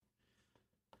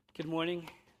Good morning.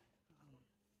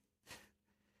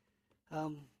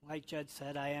 Like Judd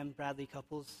said, I am Bradley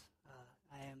Couples.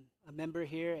 I am a member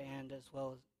here, and as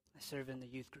well as I serve in the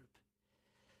youth group.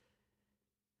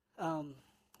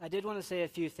 I did want to say a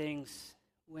few things.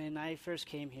 When I first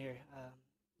came here,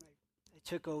 I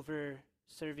took over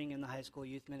serving in the high school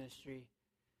youth ministry.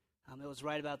 It was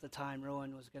right about the time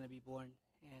Rowan was going to be born,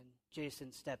 and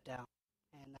Jason stepped down.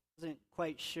 And I wasn't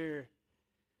quite sure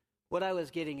what I was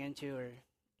getting into or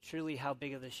truly how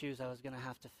big of the shoes I was going to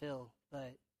have to fill.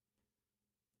 But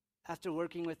after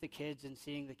working with the kids and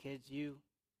seeing the kids, you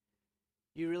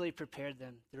really prepared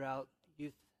them throughout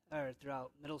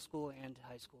middle school and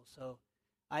high school. So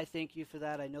I thank you for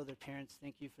that. I know their parents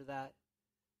thank you for that.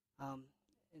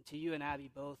 And to you and Abby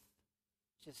both,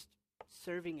 just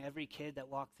serving every kid that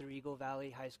walked through Eagle Valley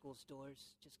High School's doors,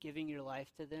 just giving your life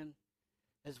to them,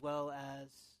 as well as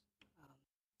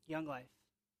Young Life.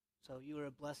 So you are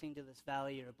a blessing to this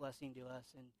valley, you're a blessing to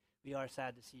us, and we are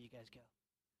sad to see you guys go.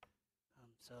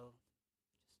 So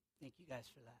just thank you guys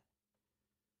for that.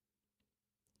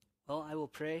 Well, I will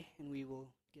pray, and we will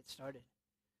get started.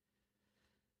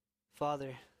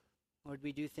 Father, Lord,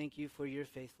 we do thank you for your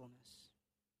faithfulness.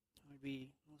 Lord, we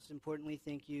most importantly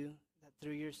thank you that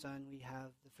through your Son we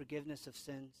have the forgiveness of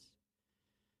sins,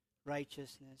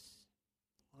 righteousness,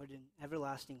 Lord, and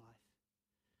everlasting life.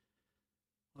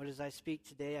 Lord, as I speak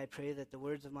today, I pray that the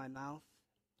words of my mouth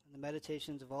and the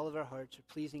meditations of all of our hearts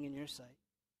are pleasing in your sight.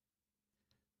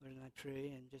 Lord, and I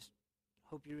pray and just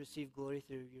hope you receive glory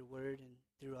through your word and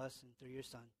through us and through your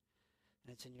Son.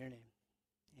 And it's in your name.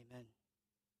 Amen.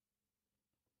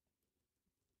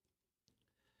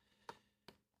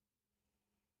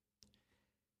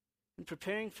 In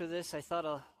preparing for this, I thought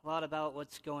a lot about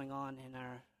what's going on in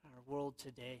our world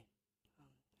today.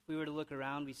 If we were to look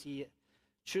around, we see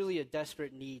truly a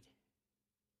desperate need.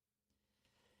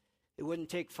 It wouldn't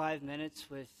take 5 minutes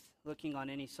with looking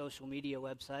on any social media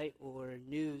website or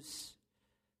news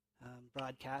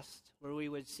broadcast where we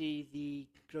would see the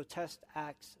grotesque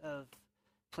acts of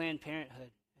Planned Parenthood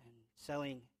and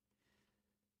selling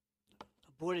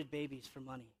aborted babies for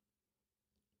money.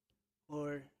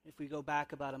 Or if we go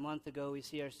back about a month ago, we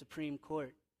see our Supreme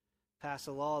Court pass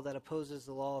a law that opposes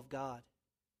the law of God.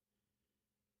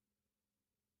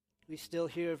 We still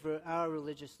hear of our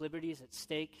religious liberties at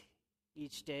stake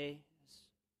each day as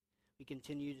we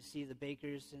continue to see the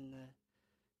bakers in the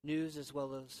news, as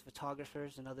well as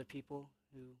photographers and other people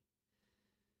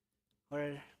who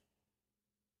are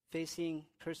facing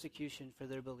persecution for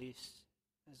their beliefs,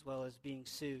 as well as being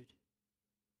sued.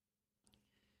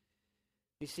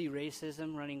 We see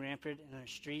racism running rampant in our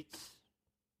streets.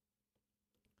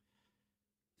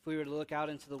 If we were to look out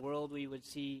into the world, we would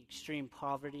see extreme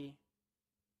poverty.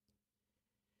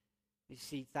 We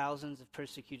see thousands of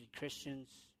persecuted Christians.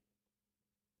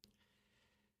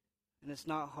 And it's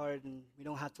not hard, and we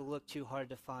don't have to look too hard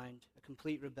to find a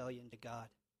complete rebellion to God.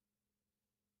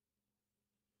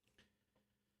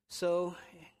 So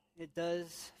it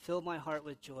does fill my heart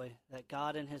with joy that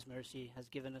God in his mercy has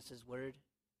given us his word,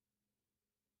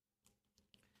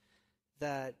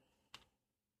 that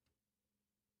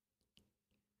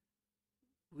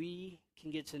we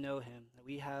can get to know him, that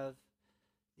we have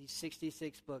these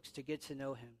 66 books to get to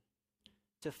know him,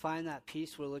 to find that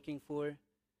peace we're looking for,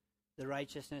 the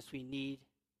righteousness we need.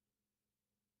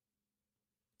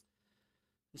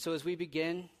 And so as we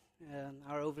begin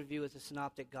our overview of the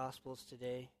Synoptic Gospels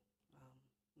today,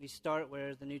 we start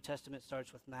where the New Testament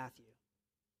starts with Matthew.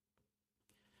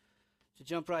 To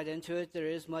jump right into it, there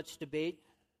is much debate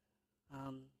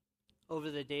over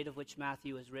the date of which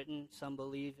Matthew was written. Some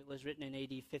believe it was written in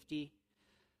AD 50,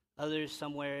 others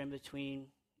somewhere in between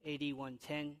AD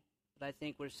 110. But I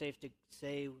think we're safe to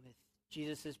say with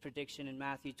Jesus' prediction in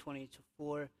Matthew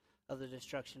 24 of the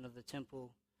destruction of the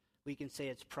temple, we can say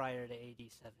it's prior to AD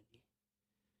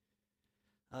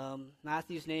 70.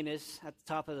 Matthew's name is at the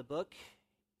top of the book.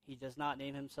 He does not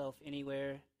name himself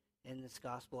anywhere in this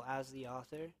gospel as the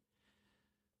author.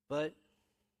 But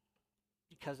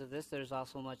because of this, there's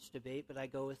also much debate, but I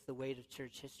go with the weight of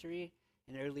church history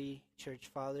and early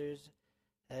church fathers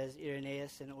as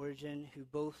Irenaeus and Origen, who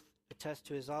both attest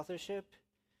to his authorship.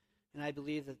 And I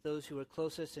believe that those who were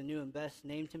closest and knew him best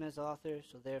named him as author,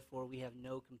 so therefore we have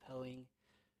no compelling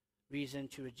reason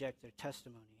to reject their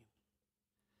testimony.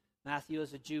 Matthew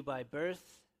is a Jew by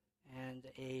birth and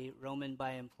a Roman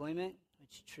by employment,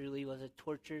 which truly was a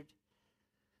tortured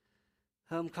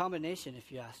combination, if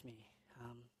you ask me.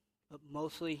 But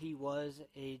mostly he was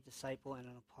a disciple and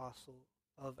an apostle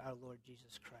of our Lord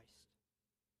Jesus Christ.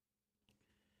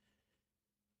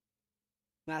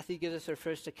 Matthew gives us our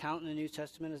first account in the New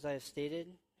Testament, as I have stated.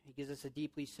 He gives us a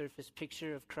deeply surface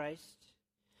picture of Christ.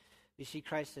 We see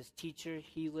Christ as teacher,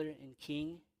 healer, and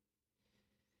king.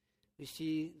 We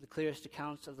see the clearest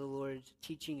accounts of the Lord's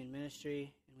teaching and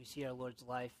ministry, and we see our Lord's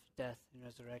life, death, and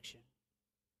resurrection.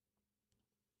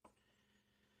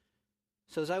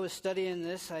 So as I was studying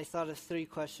this, I thought of 3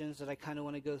 questions that I kind of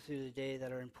want to go through today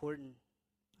that are important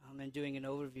and doing an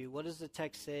overview. What does the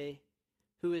text say?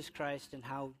 Who is Christ, and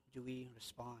how do we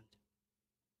respond?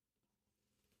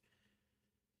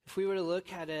 If we were to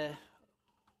look at a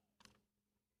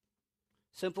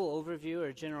simple overview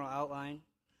or general outline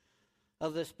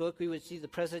of this book, we would see the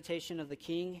presentation of the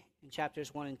king in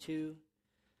chapters 1 and 2,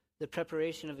 the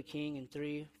preparation of a king in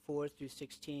 3, 4 through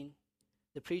 16,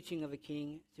 the preaching of a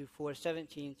king through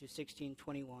 4:17 through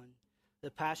 16:21,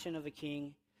 the passion of a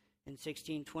king in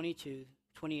 16:22,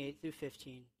 28 through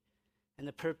 15,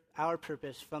 and our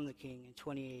purpose from the king in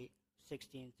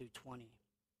 28:16 through 20.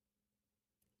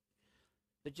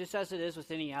 But just as it is with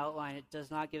any outline, it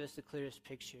does not give us the clearest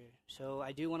picture. So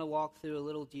I do want to walk through a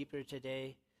little deeper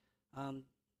today,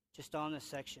 just on the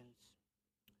sections.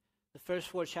 The first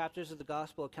 4 chapters of the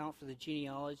gospel account for the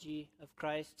genealogy of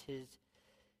Christ, his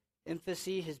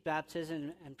infancy, his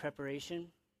baptism, and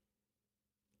preparation.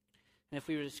 And if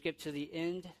we were to skip to the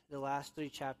end, the last 3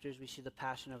 chapters, we see the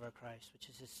passion of our Christ, which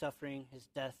is his suffering, his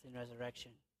death, and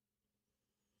resurrection.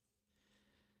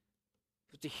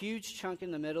 But the huge chunk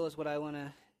in the middle is what I want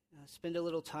to spend a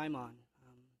little time on.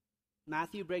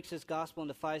 Matthew breaks his gospel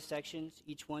into 5 sections,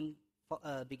 each one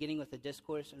beginning with a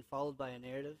discourse and followed by a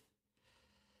narrative.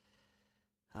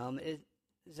 It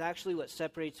is actually what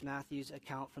separates Matthew's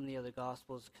account from the other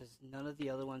gospels, because none of the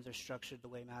other ones are structured the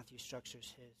way Matthew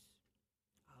structures his.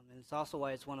 And it's also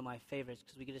why it's one of my favorites,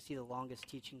 because we get to see the longest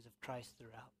teachings of Christ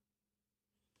throughout.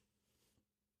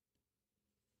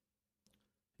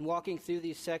 In walking through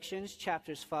these sections,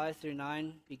 chapters 5 through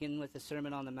 9 begin with the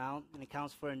Sermon on the Mount and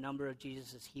accounts for a number of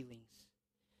Jesus' healings.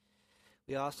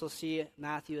 We also see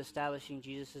Matthew establishing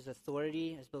Jesus'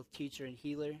 authority as both teacher and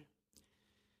healer.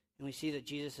 And we see that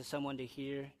Jesus is someone to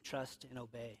hear, trust, and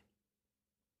obey.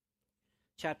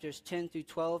 Chapters 10 through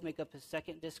 12 make up his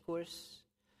second discourse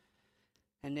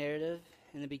and narrative.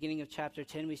 In the beginning of chapter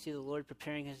 10, we see the Lord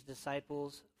preparing his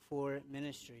disciples for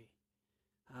ministry,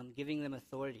 giving them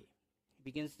authority. He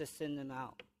begins to send them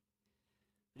out.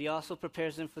 But he also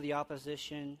prepares them for the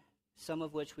opposition, some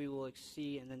of which we will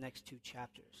see in the next 2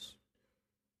 chapters,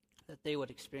 that they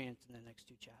would experience in the next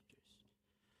 2 chapters.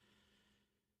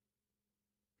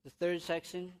 The third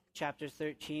section, chapter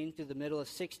 13 through the middle of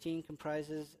 16,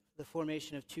 comprises the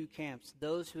formation of 2 camps,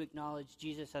 those who acknowledge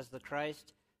Jesus as the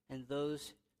Christ and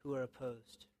those who are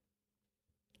opposed.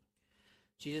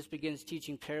 Jesus begins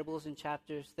teaching parables in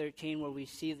chapter 13, where we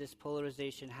see this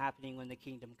polarization happening when the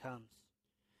kingdom comes.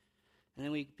 And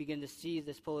then we begin to see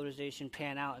this polarization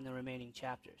pan out in the remaining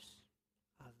chapters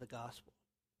of the gospel.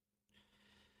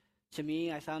 To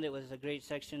me, I found it was a great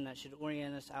section that should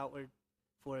orient us outward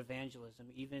for evangelism,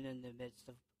 even in the midst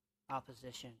of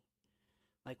opposition,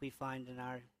 like we find in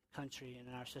our country and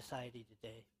in our society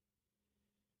today.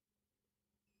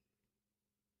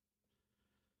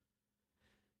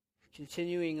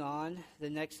 Continuing on, the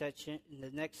next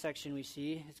section we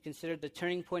see is considered the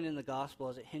turning point in the gospel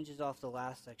as it hinges off the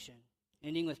last section.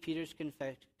 Ending with Peter's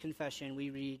confession,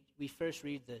 we first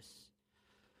read this.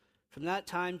 From that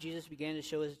time, Jesus began to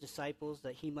show his disciples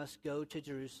that he must go to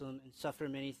Jerusalem and suffer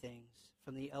many things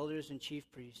from the elders and chief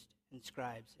priests and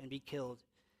scribes, and be killed,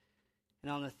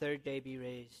 and on the 3rd day be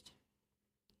raised.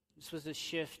 This was a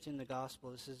shift in the gospel.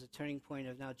 This is a turning point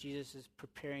of now Jesus is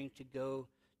preparing to go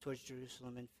towards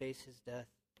Jerusalem and face his death.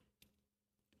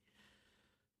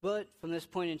 But from this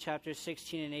point in chapters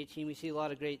 16 and 18, we see a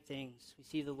lot of great things. We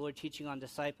see the Lord teaching on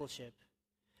discipleship,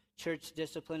 church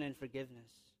discipline, and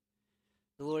forgiveness.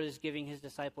 The Lord is giving his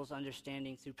disciples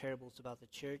understanding through parables about the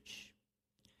church.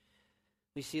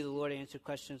 We see the Lord answer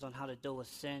questions on how to deal with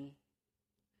sin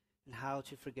and how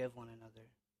to forgive one another.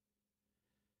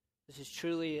 This is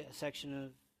truly a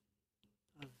section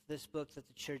of this book that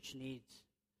the church needs,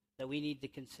 that we need to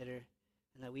consider,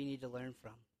 and that we need to learn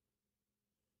from.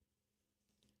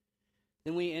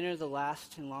 Then we enter the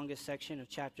last and longest section of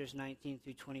chapters 19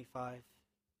 through 25.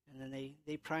 And then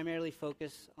they primarily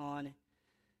focus on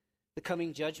the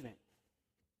coming judgment.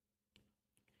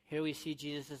 Here we see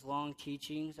Jesus' long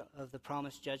teachings of the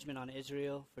promised judgment on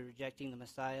Israel for rejecting the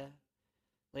Messiah.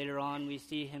 Later on, we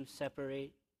see him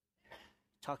separate,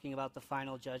 talking about the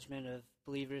final judgment of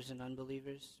believers and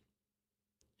unbelievers.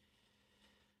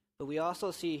 But we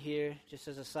also see here, just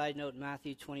as a side note, in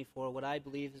Matthew 24, what I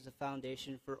believe is the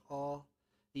foundation for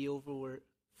the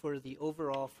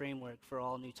overall framework for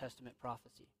all New Testament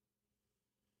prophecy.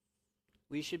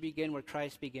 we should begin where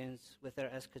Christ begins, with our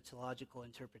eschatological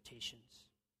interpretations.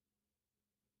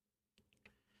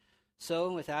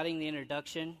 So, with adding the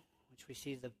introduction, which we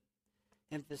see the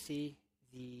emphasis,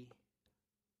 we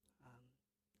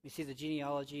see the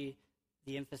genealogy,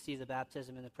 the emphasis, the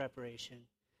baptism, and the preparation,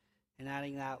 and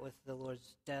adding that with the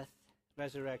Lord's death,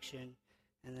 resurrection,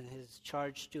 and then his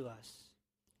charge to us,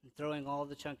 and throwing all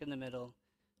the chunk in the middle,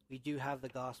 we do have the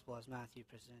gospel as Matthew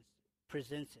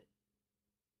presents it.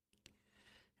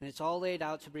 And it's all laid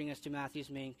out to bring us to Matthew's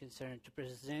main concern, to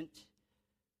present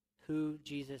who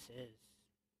Jesus is.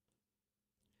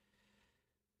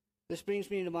 This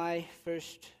brings me to my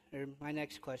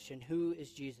next question. Who is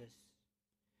Jesus?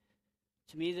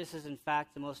 To me, this is in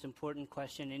fact the most important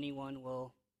question anyone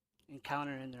will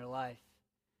encounter in their life.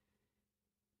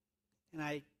 And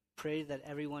I pray that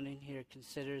everyone in here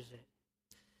considers it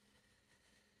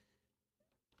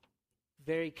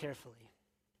very carefully.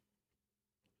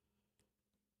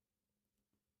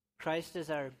 Christ is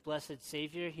our blessed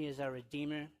Savior. He is our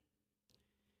Redeemer.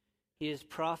 He is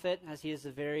prophet, as he is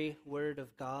the very Word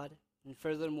of God. And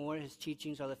furthermore, his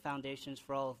teachings are the foundations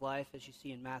for all of life, as you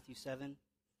see in Matthew 7.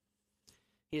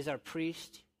 He is our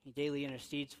priest. He daily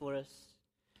intercedes for us.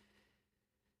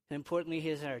 And importantly, he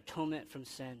is our atonement from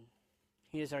sin.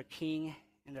 He is our King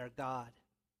and our God.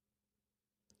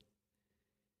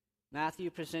 Matthew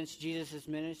presents Jesus'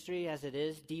 ministry as it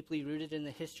is, deeply rooted in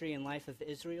the history and life of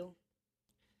Israel.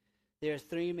 There are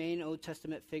three main Old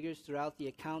Testament figures throughout the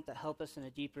account that help us in a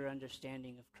deeper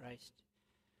understanding of Christ.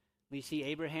 We see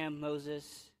Abraham,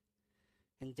 Moses,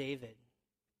 and David.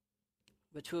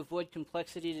 But to avoid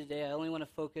complexity today, I only want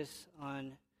to focus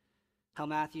on how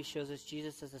Matthew shows us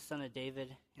Jesus as the son of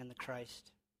David and the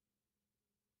Christ.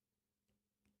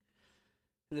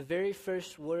 In the very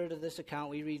first word of this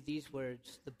account, we read these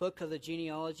words: the book of the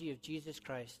genealogy of Jesus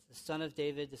Christ, the son of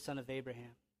David, the son of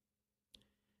Abraham.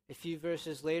 A few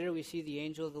verses later, we see the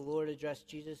angel of the Lord address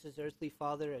Jesus' earthly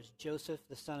father as Joseph,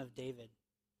 the son of David.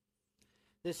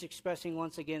 This expressing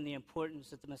once again the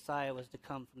importance that the Messiah was to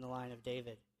come from the line of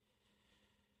David.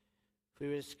 If we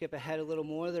were to skip ahead a little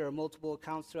more, there are multiple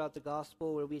accounts throughout the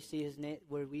gospel where we see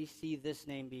this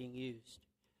name being used.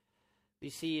 We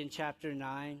see in chapter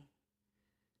 9,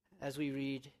 as we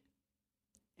read,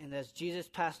 "And as Jesus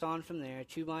passed on from there,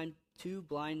 two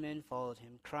blind men followed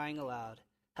him, crying aloud,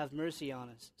 'Have mercy on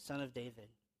us, Son of David.'"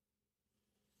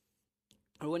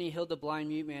 Or when he healed the blind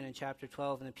mute man in chapter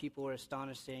 12, and the people were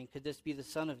astonished, saying, "Could this be the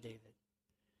Son of David?"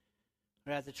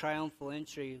 Or at the triumphal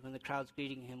entry, when the crowd's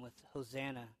greeting him with,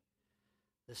 "Hosanna,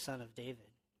 the Son of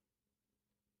David."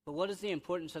 But what is the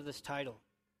importance of this title?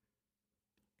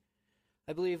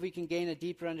 I believe we can gain a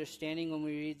deeper understanding when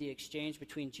we read the exchange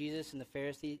between Jesus and the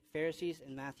Pharisees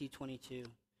in Matthew 22.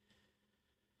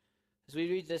 As we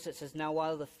read this, it says, "Now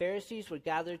while the Pharisees were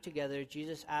gathered together,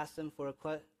 Jesus asked them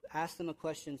a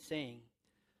question, saying,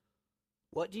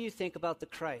 'What do you think about the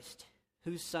Christ?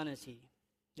 Whose son is he?'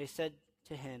 They said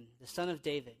to him, 'The son of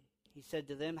David.' He said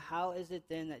to them, 'How is it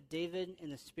then that David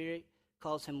in the Spirit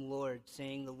calls him Lord,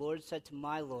 saying, the Lord said to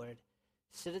my Lord,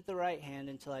 sit at the right hand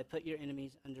until I put your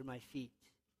enemies under my feet?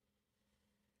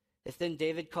 If then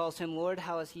David calls him Lord,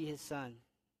 how is he his son?'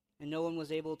 And no one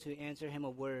was able to answer him a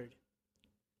word.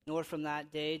 Nor from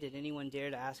that day did anyone dare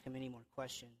to ask him any more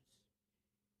questions."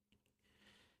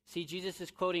 See, Jesus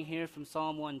is quoting here from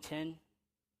Psalm 110.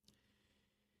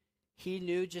 He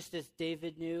knew, just as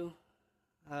David knew,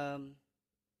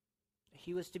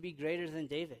 he was to be greater than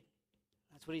David.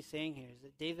 That's what he's saying here, is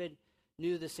that David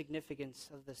knew the significance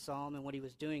of the psalm and what he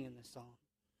was doing in the psalm.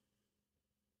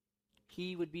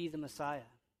 He would be the Messiah.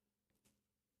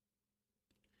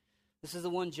 This is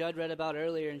the one Judd read about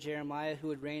earlier in Jeremiah, who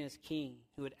would reign as king,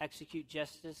 who would execute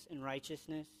justice and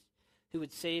righteousness, who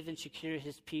would save and secure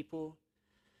his people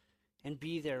and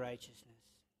be their righteousness.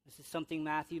 This is something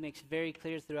Matthew makes very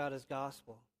clear throughout his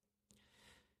gospel.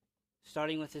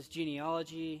 Starting with his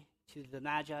genealogy, to the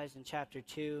Magi's in chapter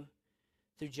 2,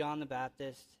 through John the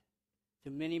Baptist,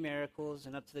 through many miracles,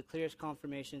 and up to the clearest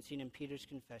confirmation seen in Peter's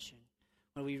confession,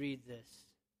 where we read this.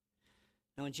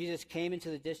 "Now when Jesus came into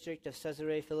the district of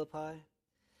Caesarea Philippi,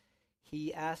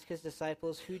 he asked his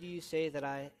disciples, who do you say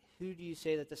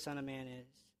that the Son of Man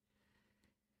is?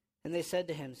 And they said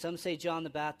to him, some say John the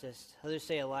Baptist, others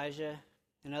say Elijah,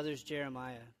 and others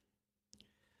Jeremiah,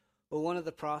 or one of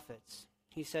the prophets.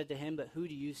 He said to him, but who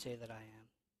do you say that I am?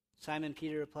 Simon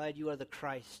Peter replied, you are the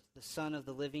Christ, the Son of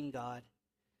the living God.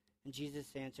 And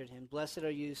Jesus answered him, blessed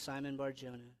are you, Simon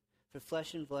Bar-Jonah, for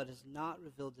flesh and blood has not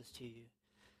revealed this to you,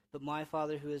 but my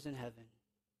Father who is in heaven.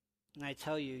 And I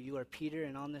tell you, you are Peter,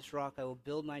 and on this rock I will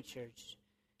build my church,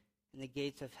 and the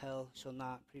gates of hell shall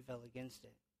not prevail against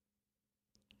it."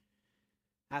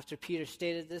 After Peter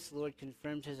stated this, the Lord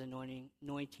confirmed his anointing,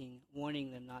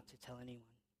 warning them not to tell anyone.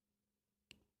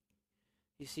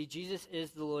 You see, Jesus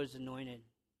is the Lord's anointed,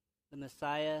 the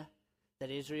Messiah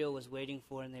that Israel was waiting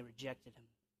for, and they rejected him.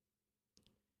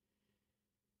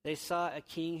 They sought a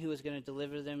king who was going to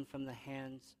deliver them from the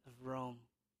hands of Rome.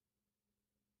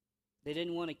 They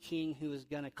didn't want a king who was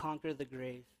going to conquer the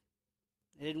grave.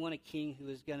 They didn't want a king who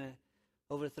was going to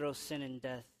overthrow sin and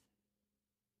death.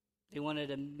 They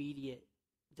wanted immediate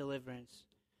deliverance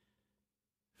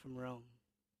from Rome.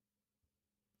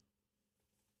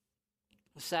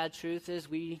 The sad truth is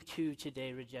we too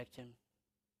today reject him.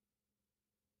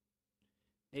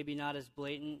 Maybe not as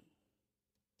blatant,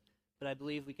 but I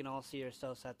believe we can all see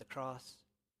ourselves at the cross.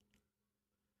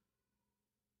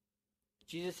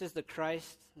 Jesus is the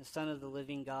Christ, the Son of the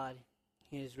living God.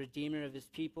 He is Redeemer of his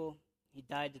people. He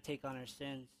died to take on our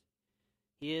sins.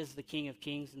 He is the King of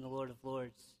kings and the Lord of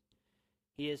lords.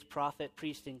 He is prophet,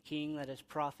 priest, and king. That is,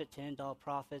 prophet to end all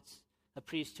prophets, a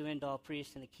priest to end all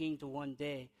priests, and a king to one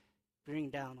day bring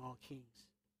down all kings.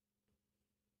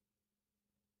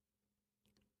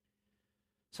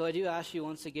 So I do ask you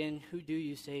once again, who do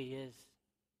you say he is?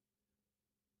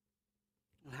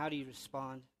 And how do you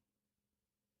respond?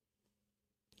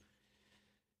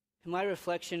 In my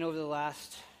reflection over the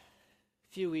last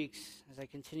few weeks, as I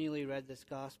continually read this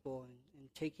gospel and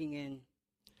taking in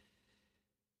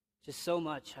just so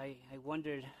much, I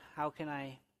wondered, how can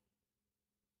I,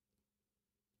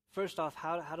 first off,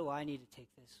 how do I need to take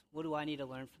this? What do I need to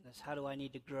learn from this? How do I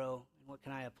need to grow? And what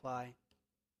can I apply?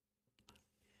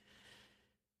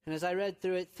 And as I read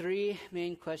through it, 3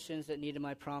 main questions that needed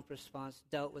my prompt response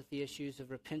dealt with the issues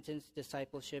of repentance,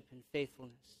 discipleship, and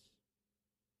faithfulness.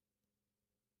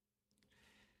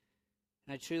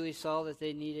 And I truly saw that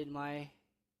they needed my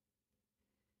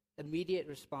immediate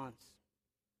response.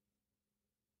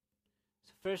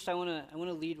 So first, I want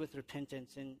to lead with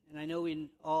repentance, and I know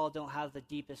we all don't have the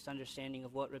deepest understanding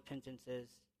of what repentance is.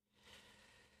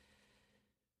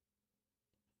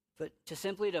 But to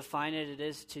simply define it, it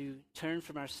is to turn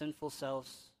from our sinful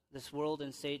selves, this world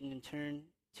and Satan, and turn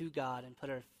to God and put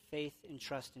our faith and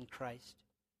trust in Christ.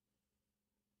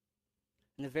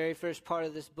 In the very first part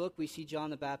of this book, we see John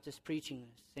the Baptist preaching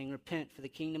this, saying, "Repent, for the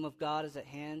kingdom of God is at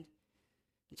hand."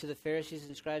 And to the Pharisees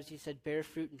and scribes, he said, "Bear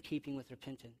fruit in keeping with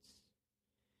repentance."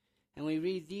 And we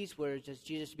read these words as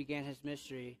Jesus began his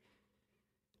ministry.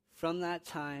 From that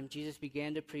time, Jesus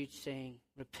began to preach, saying,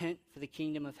 "Repent, for the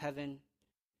kingdom of heaven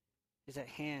is at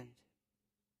hand."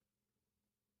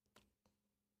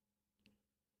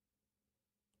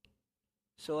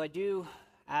 So I do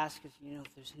ask, if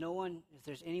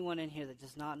there's anyone in here that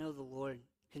does not know the Lord,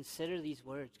 consider these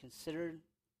words. Consider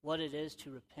what it is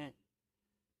to repent,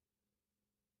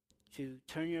 to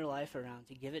turn your life around,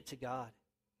 to give it to God.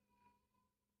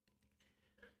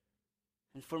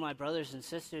 And for my brothers and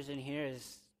sisters in here,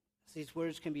 as these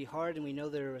words can be hard and we know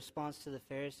they're a response to the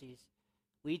Pharisees,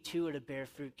 we too are to bear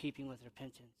fruit keeping with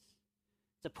repentance.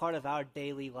 It's a part of our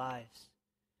daily lives.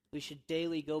 We should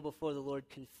daily go before the Lord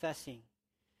confessing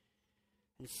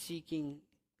and seeking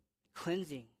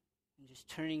cleansing and just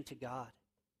turning to God.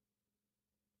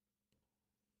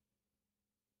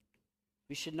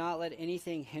 We should not let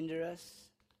anything hinder us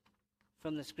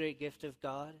from this great gift of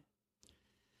God.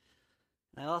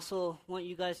 I also want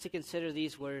you guys to consider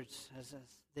these words, as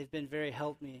they've been very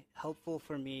helpful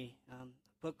for me. A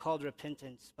book called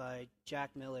Repentance by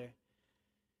Jack Miller.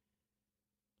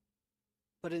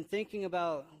 But in thinking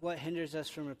about what hinders us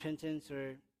from repentance,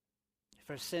 or if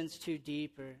our sin's too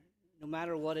deep, or no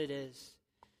matter what it is,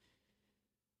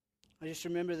 I just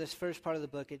remember this first part of the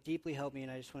book. It deeply helped me,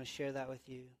 and I just want to share that with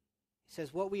you. He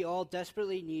says, "What we all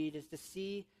desperately need is to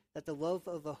see that the love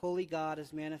of the holy God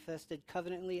is manifested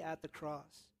covenantly at the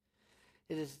cross.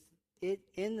 It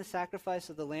in the sacrifice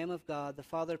of the Lamb of God, the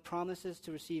Father promises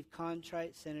to receive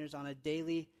contrite sinners on a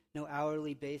daily, no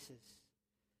hourly basis.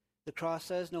 The cross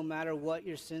says no matter what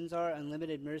your sins are,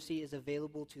 unlimited mercy is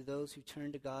available to those who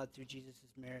turn to God through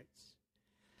Jesus' merits.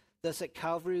 Thus at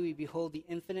Calvary we behold the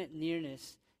infinite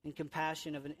nearness and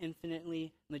compassion of an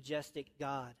infinitely majestic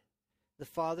God. The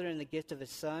Father, in the gift of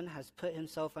his Son, has put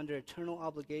himself under eternal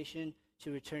obligation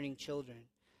to returning children.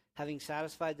 Having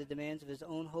satisfied the demands of his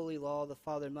own holy law, the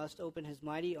Father must open his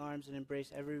mighty arms and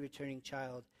embrace every returning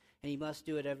child, and he must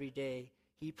do it every day.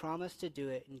 He promised to do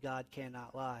it, and God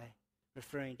cannot lie,"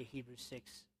 referring to Hebrews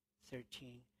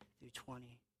 6:13 through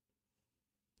 20.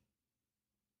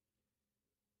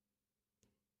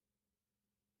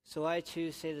 So I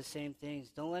too say the same things.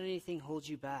 Don't let anything hold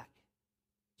you back.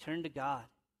 Turn to God.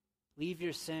 Leave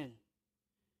your sin.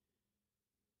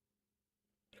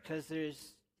 Because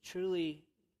there's truly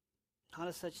not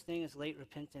a such thing as late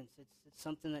repentance. It's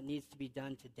something that needs to be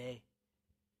done today.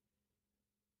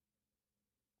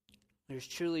 There's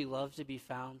truly love to be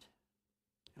found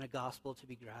and a gospel to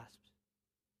be grasped.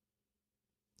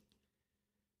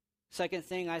 Second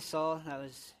thing I saw that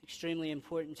was extremely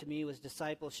important to me was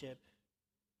discipleship.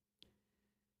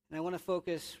 And I want to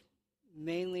focus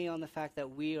mainly on the fact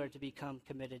that we are to become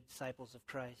committed disciples of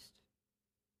Christ.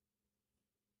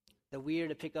 That we are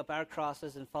to pick up our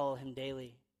crosses and follow him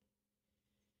daily.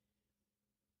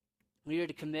 We are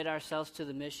to commit ourselves to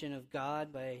the mission of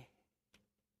God by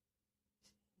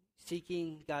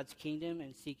seeking God's kingdom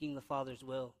and seeking the Father's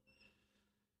will.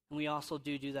 And we also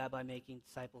do that by making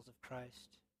disciples of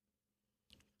Christ.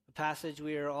 The passage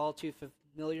we are all too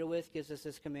familiar with gives us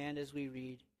this command as we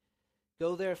read,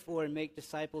 "Go therefore and make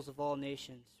disciples of all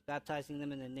nations, baptizing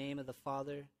them in the name of the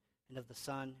Father and of the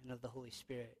Son and of the Holy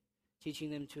Spirit,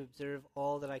 teaching them to observe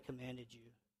all that I commanded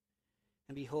you.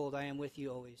 And behold, I am with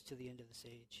you always to the end of this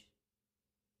age."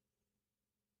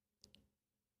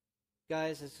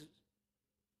 Guys, as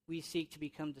we seek to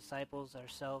become disciples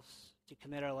ourselves, to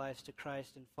commit our lives to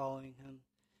Christ and following him,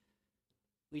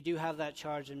 we do have that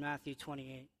charge in Matthew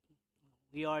 28.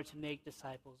 We are to make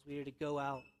disciples. We are to go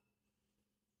out.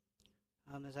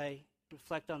 As I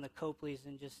reflect on the Copleys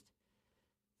and just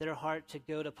their heart to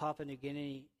go to Papua New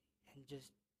Guinea and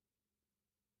just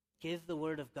give the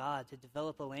word of God, to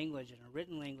develop a language and a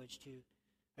written language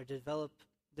or develop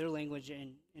their language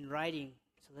in writing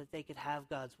so that they could have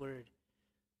God's word.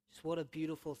 Just what a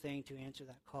beautiful thing to answer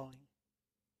that calling.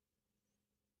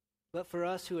 But for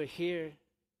us who are here,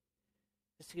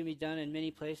 this can be done in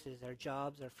many places, our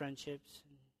jobs, our friendships,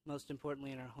 and most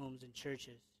importantly in our homes and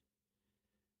churches.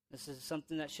 This is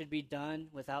something that should be done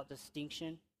without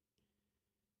distinction.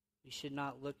 We should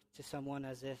not look to someone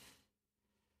as if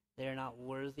they are not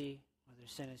worthy or their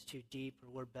sin is too deep or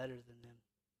we're better than them.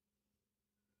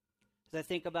 As I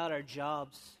think about our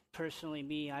jobs, personally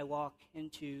me, I walk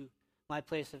into my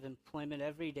place of employment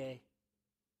every day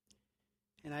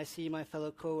and I see my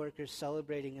fellow coworkers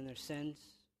celebrating in their sins,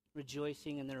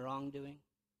 rejoicing in their wrongdoing.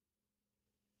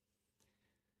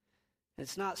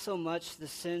 It's not so much the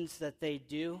sins that they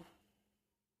do,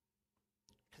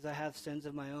 because I have sins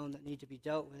of my own that need to be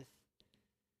dealt with,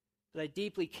 but I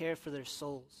deeply care for their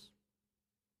souls.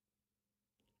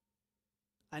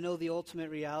 I know the ultimate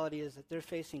reality is that they're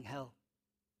facing hell.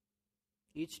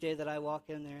 Each day that I walk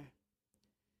in there,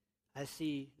 I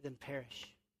see them perish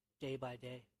day by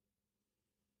day.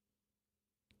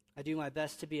 I do my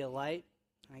best to be a light.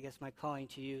 I guess my calling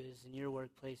to you is in your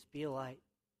workplace, be a light.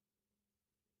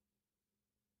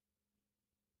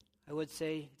 I would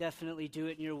say definitely do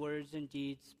it in your words and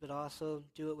deeds, but also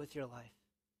do it with your life.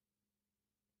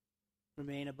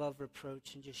 Remain above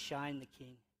reproach and just shine the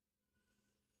King.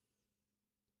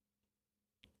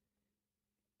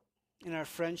 In our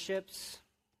friendships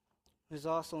is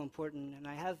also important, and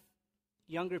I have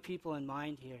younger people in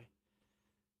mind here.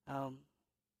 You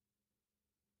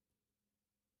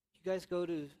guys go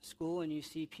to school and you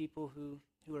see people who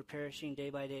are perishing day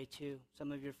by day too.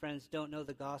 Some of your friends don't know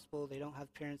the gospel. They don't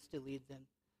have parents to lead them.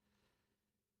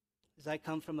 As I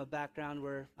come from a background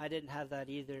where I didn't have that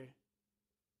either,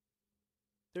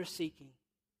 they're seeking.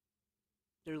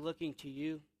 They're looking to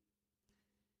you.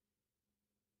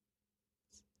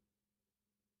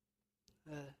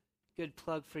 A good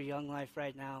plug for Young Life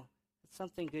right now. It's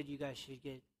something good you guys should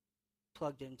get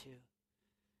plugged into.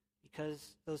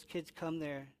 Because those kids come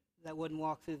there that wouldn't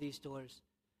walk through these doors.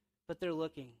 But they're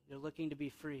looking. They're looking to be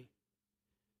free.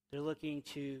 They're looking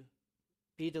to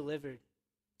be delivered.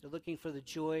 They're looking for the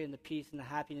joy and the peace and the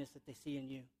happiness that they see in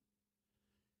you.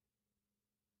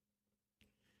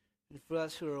 And for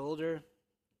us who are older,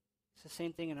 it's the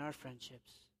same thing in our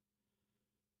friendships.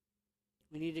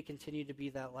 We need to continue to be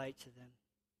that light to them,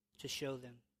 to show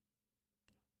them.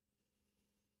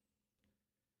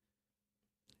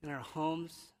 In our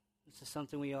homes, this is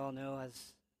something we all know,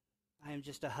 as I am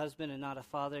just a husband and not a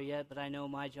father yet, but I know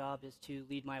my job is to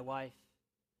lead my wife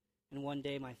and one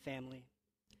day my family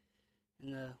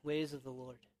in the ways of the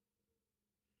Lord.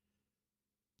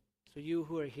 So you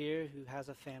who are here, who has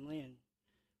a family,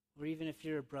 or even if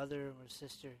you're a brother or a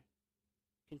sister,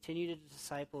 continue to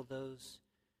disciple those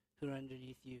who are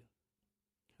underneath you,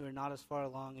 who are not as far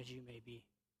along as you may be.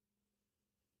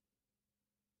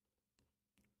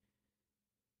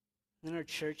 In our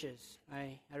churches,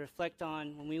 I reflect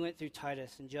on when we went through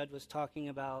Titus and Judd was talking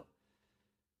about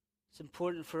it's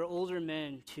important for older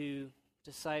men to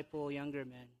disciple younger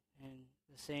men and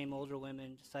the same older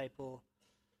women disciple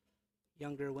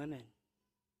younger women.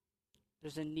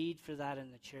 There's a need for that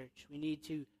in the church. We need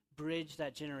to bridge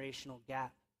that generational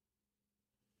gap.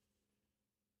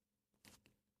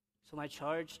 So my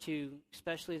charge to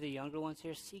especially the younger ones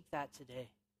here, seek that today.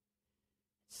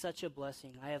 It's such a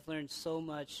blessing. I have learned so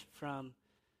much from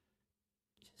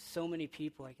so many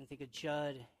people. I can think of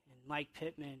Judd and Mike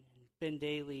Pittman and Ben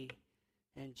Daly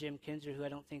and Jim Kinzer, who I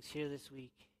don't think's here this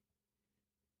week.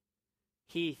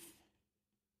 Heath.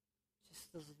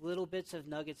 Just those little bits of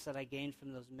nuggets that I gained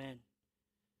from those men.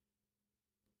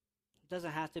 It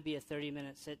doesn't have to be a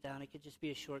 30-minute sit-down. It could just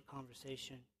be a short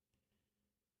conversation.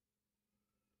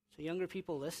 So younger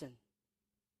people, listen.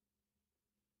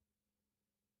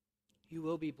 You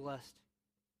will be blessed.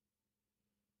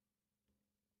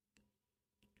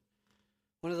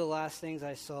 One of the last things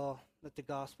I saw that the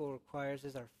gospel requires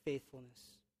is our faithfulness.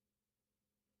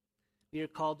 We are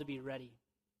called to be ready.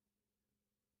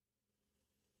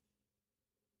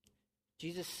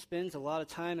 Jesus spends a lot of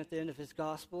time at the end of his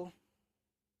gospel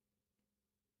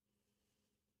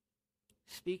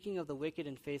speaking of the wicked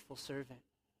and faithful servant.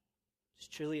 It's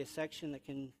truly a section that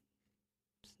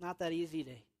it's not that easy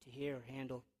to hear or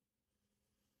handle.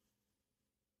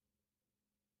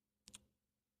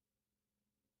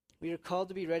 We are called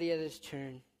to be ready at his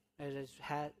turn.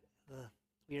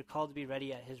 We are called to be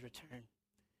ready at his return.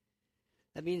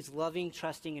 That means loving,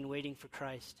 trusting, and waiting for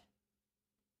Christ.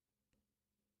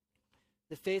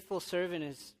 The faithful servant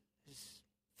is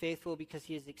faithful because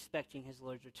he is expecting his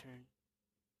Lord's return.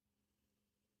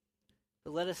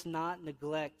 But let us not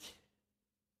neglect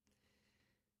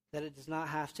that it does not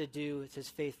have to do with his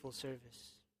faithful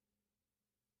service.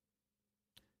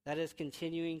 That is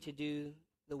continuing to do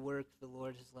the work the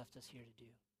Lord has left us here to do.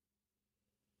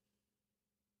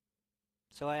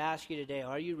 So I ask you today,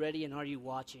 are you ready and are you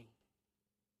watching?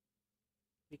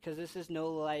 Because this is no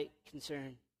light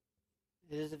concern.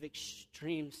 It is of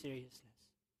extreme seriousness.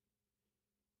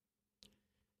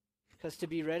 Because to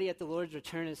be ready at the Lord's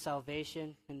return is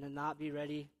salvation, and to not be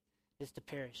ready is to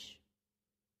perish.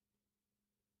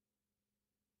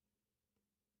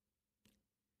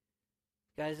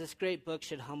 Guys, this great book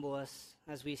should humble us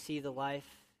as we see the life,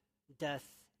 death,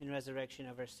 and resurrection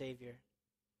of our Savior.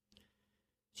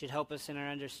 It should help us in our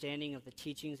understanding of the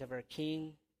teachings of our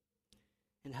King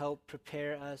and help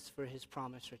prepare us for his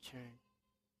promised return.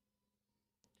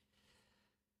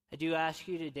 I do ask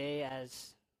you today,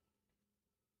 as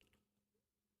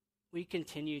we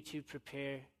continue to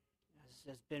prepare,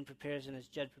 as Ben prepares and as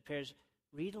Jed prepares,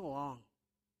 read along.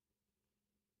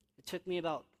 It took me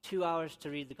about 2 hours to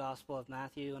read the Gospel of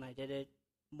Matthew, and I did it.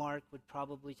 Mark would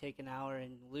probably take an hour,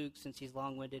 and Luke, since he's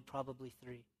long-winded, probably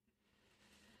 3.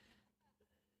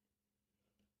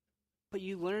 But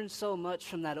you learn so much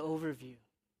from that overview.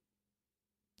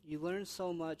 You learn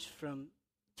so much from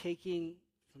taking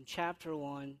from chapter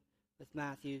 1 with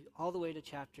Matthew all the way to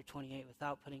chapter 28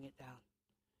 without putting it down.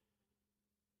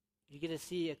 You get to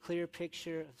see a clear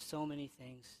picture of so many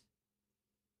things.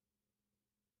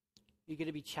 You get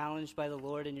to be challenged by the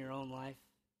Lord in your own life.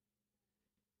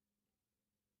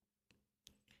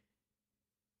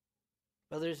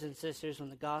 Brothers and sisters, when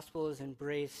the gospel is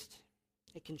embraced,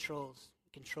 it controls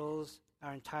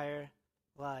our entire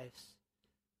lives,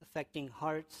 affecting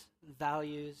hearts,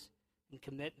 values, and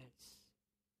commitments.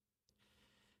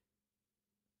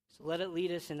 So let it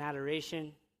lead us in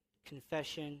adoration,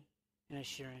 confession, and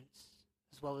assurance,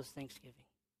 as well as thanksgiving.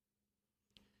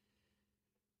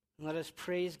 And let us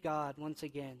praise God once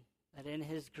again that in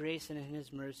his grace and in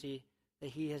his mercy that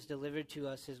he has delivered to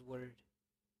us his word.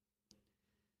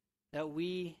 That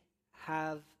we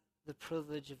have the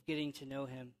privilege of getting to know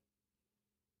him.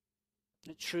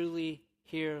 That truly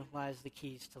here lies the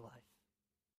keys to life.